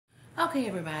Okay,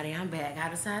 everybody, I'm back. I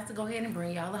decided to go ahead and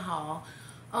bring y'all the haul.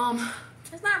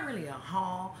 It's not really a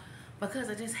haul because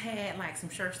I just had like some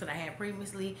shirts that I had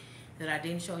previously that I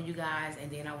didn't show you guys,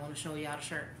 and then I want to show y'all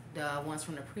the ones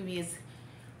from the previous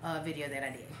video that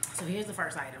I did. So here's the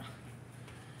first item.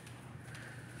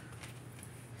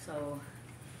 So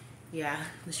yeah,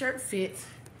 the shirt fits.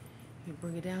 You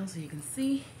bring it down so you can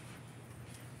see,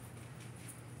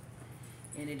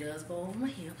 and it does go over my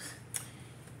hips.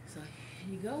 So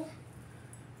here you go.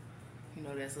 You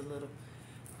know, that's a little,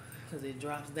 because it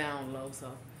drops down low,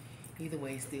 so either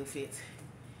way it still fits.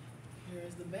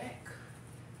 Here's the back.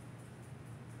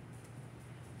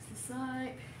 It's the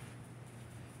side.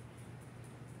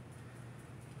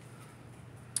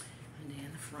 And then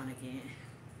the front again.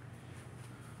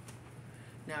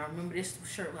 Now remember, this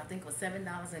shirt I think was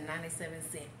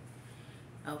 $7.97.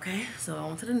 Okay, so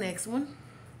on to the next one.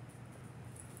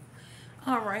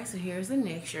 Alright, so here's the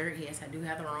next shirt. Yes, I do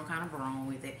have the wrong kind of brown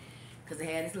with it, because it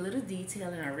had this little detail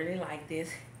and I really like this.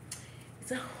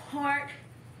 It's a heart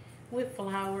with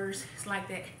flowers. It's like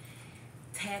that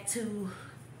tattoo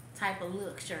type of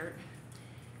look shirt.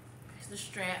 It's the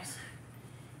straps.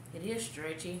 It is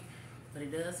stretchy, but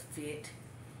it does fit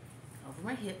over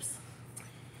my hips.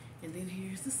 And then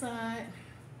here's the side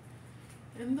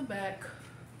and the back.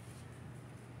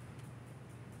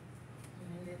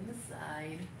 And then the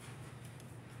side.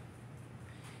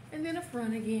 And then the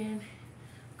front again.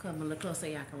 Come a little closer so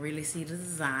y'all can really see the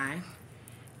design.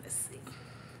 Let's see.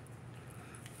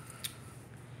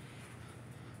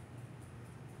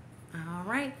 All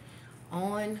right,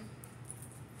 on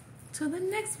to the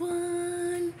next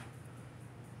one.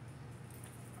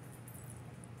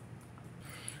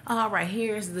 All right,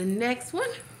 here's the next one.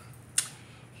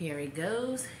 Here it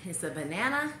goes. It's a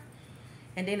banana,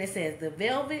 and then it says the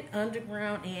Velvet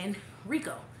Underground and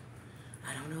Rico.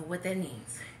 I don't know what that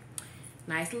means.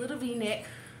 Nice little V-neck.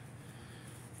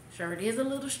 Shirt is a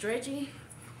little stretchy,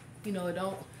 you know, it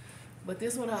don't, but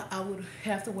this one I would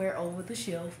have to wear over the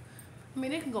shelf. I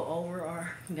mean, it can go over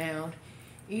or down,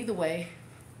 either way.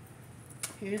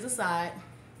 Here's the side,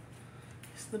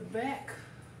 it's the back,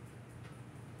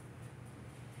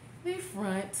 the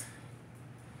front,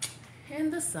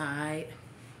 and the side.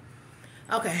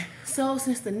 Okay, so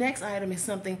since the next item is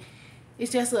something,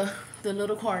 it's just the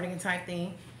little cardigan type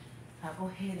thing, I'll go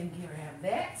ahead and grab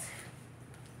that.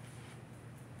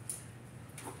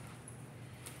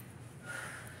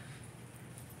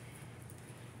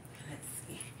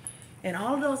 And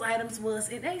all of those items was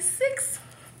in A6.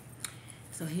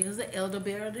 So here's the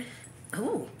elderberry.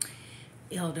 Ooh,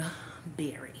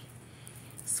 elderberry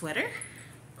sweater,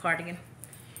 cardigan.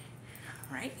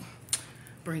 All right,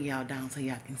 bring y'all down so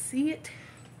y'all can see it.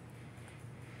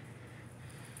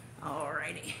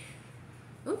 Alrighty.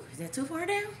 Ooh, is that too far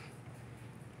down?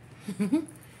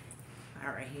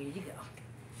 All right, here you go.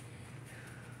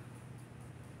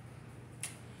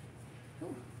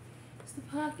 Ooh, it's the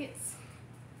pockets.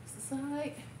 The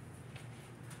side,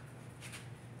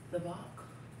 the back,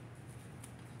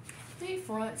 the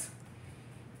front.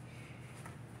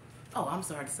 Oh, I'm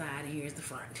sorry, the side. Here's the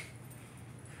front.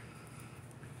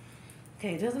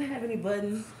 Okay, it doesn't have any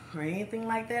buttons or anything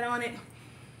like that on it.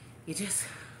 You just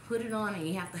put it on and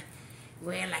you have to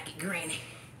wear it like a granny.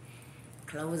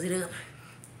 Close it up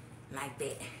like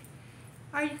that.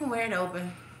 Or you can wear it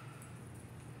open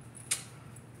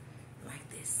like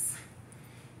this.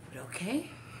 But okay.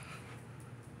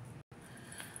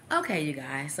 Okay, you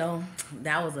guys, so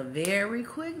that was a very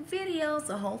quick video,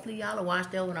 so hopefully y'all will watch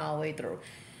that one all the way through.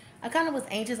 I kind of was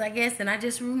anxious, I guess, and I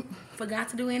just forgot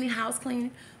to do any house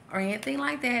cleaning or anything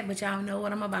like that, but y'all know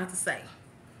what I'm about to say.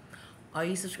 Are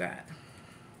you subscribed?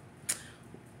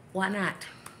 Why not?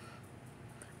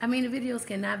 I mean, the videos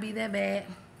cannot be that bad.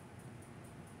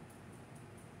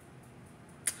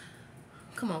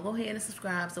 Come on, go ahead and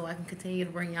subscribe so I can continue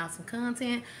to bring y'all some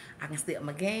content. I can step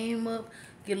my game up,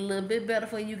 get a little bit better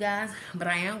for you guys. But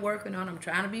I am working on it. I'm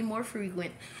trying to be more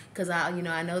frequent because I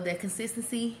know that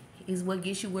consistency is what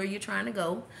gets you where you're trying to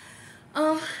go.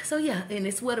 So yeah, and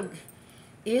it's what it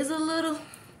is a little.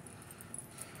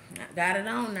 I got it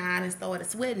on now and started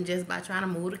sweating just by trying to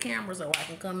move the camera so I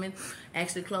can come and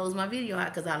actually close my video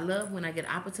out, because I love when I get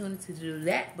an opportunity to do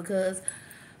that, because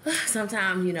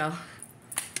sometimes, you know,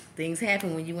 things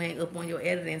happen when you ain't up on your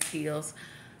editing skills.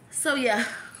 So yeah,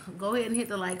 go ahead and hit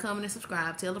the like, comment, and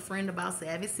subscribe. Tell a friend about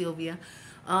Savvy Sylvia.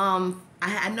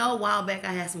 I know a while back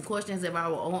I had some questions if I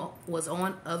was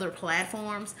on other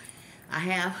platforms. I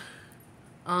have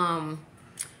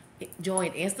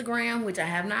joined Instagram, which I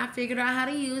have not figured out how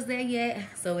to use that yet.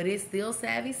 So it is still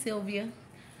Savvy Sylvia.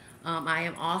 I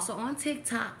am also on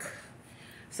TikTok.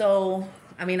 So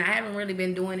I mean, I haven't really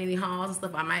been doing any hauls and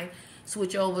stuff. I might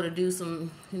switch over to do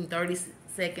some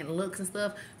 30-second looks and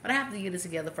stuff, but I have to get it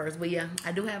together first. But yeah,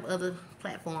 I do have other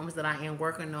platforms that I am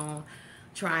working on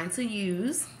trying to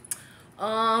use.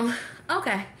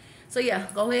 Okay, so yeah,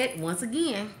 go ahead once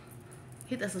again,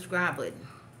 hit that subscribe button.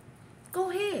 Go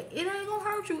ahead, it ain't gonna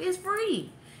hurt you, it's free.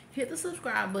 Hit the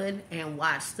subscribe button and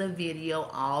watch the video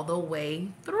all the way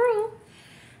through.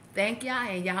 Thank y'all,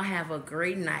 and y'all have a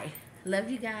great night. Love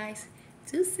you guys.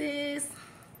 Deuces.